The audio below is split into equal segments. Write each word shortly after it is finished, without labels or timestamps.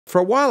for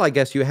a while, I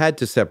guess you had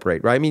to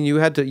separate, right? I mean,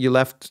 you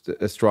left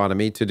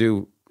astronomy to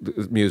do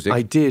music.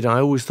 I did. I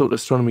always thought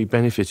astronomy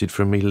benefited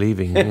from me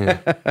leaving. Yeah.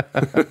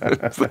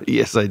 But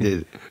yes, I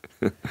did.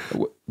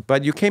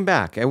 But you came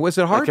back. And was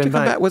it hard to come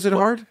back? Was it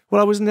hard? Well,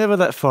 I was never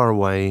that far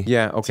away.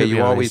 Yeah, okay.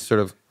 You always sort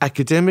of...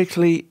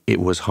 Academically, it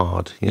was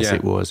hard. Yes,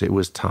 it was. It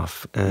was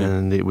tough.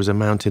 And it was a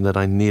mountain that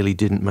I nearly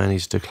didn't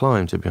manage to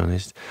climb, to be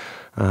honest.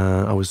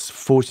 I was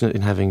fortunate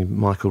in having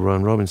Michael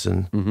Rowan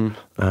Robinson,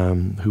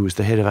 who was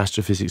the head of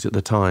astrophysics at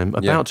the time,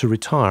 about to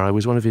retire. I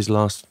was one of his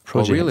last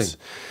projects. Oh, really?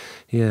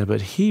 Yeah,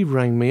 but he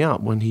rang me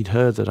up when he'd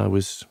heard that I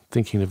was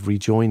thinking of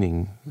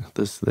rejoining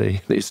this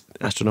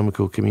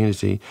astronomical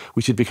community,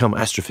 which had become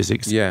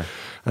astrophysics. Yeah,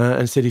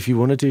 and said, if you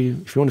want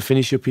to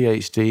finish your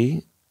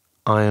PhD,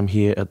 I am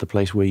here at the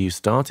place where you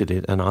started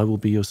it, and I will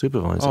be your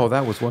supervisor. Oh,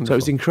 that was wonderful. So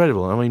it was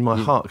incredible. I mean, my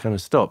heart kind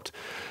of stopped,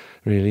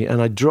 really,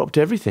 and I dropped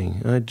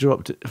everything. I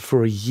dropped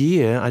for a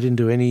year. I didn't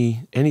do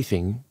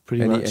anything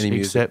pretty much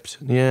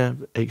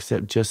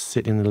except just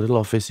sit in a little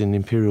office in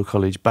Imperial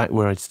College, back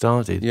where I'd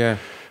started. Yeah.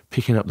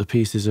 Picking up the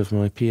pieces of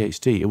my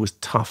PhD. It was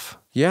tough.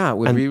 Yeah, it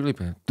was really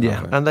tough.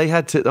 Yeah, and they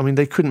had to, I mean,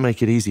 they couldn't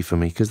make it easy for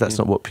me because that's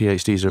not what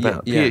PhDs are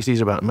about. Yeah. PhDs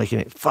are about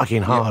making it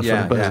fucking hard for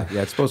the person.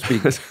 Yeah, it's supposed to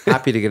be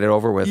happy to get it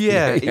over with.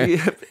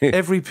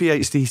 Every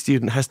PhD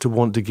student has to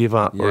want to give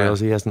up or else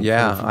he hasn't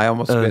I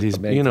almost earned his,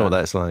 you know what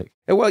that's like.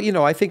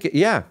 Well, I think,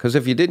 because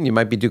if you didn't, you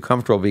might be too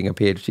comfortable being a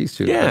PhD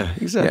student. Yeah,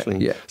 exactly.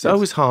 Yeah. So it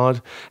was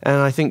hard, and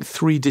I think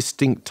 3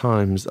 distinct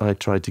times I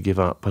tried to give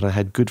up, but I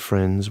had good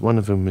friends. One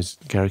of them is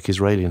Garrick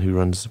Israelian, who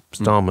runs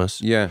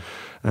Starmus. Yeah.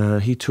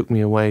 He took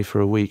me away for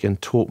a week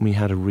and taught me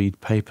how to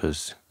read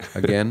papers.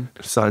 Again?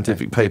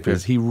 Scientific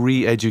papers. He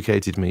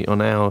re-educated me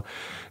on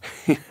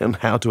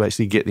how to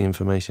actually get the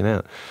information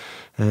out.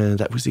 And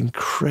that was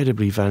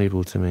incredibly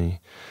valuable to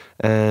me.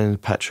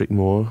 And Patrick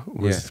Moore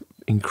was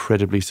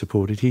incredibly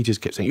supported. He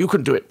just kept saying, you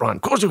can do it, Brian.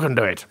 Of course you can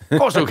do it. Of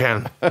course you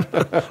can.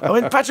 I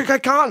went, Patrick, I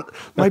can't.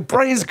 My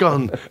brain's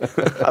gone.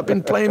 I've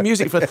been playing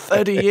music for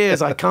 30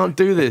 years. I can't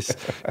do this.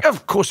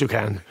 Of course you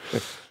can.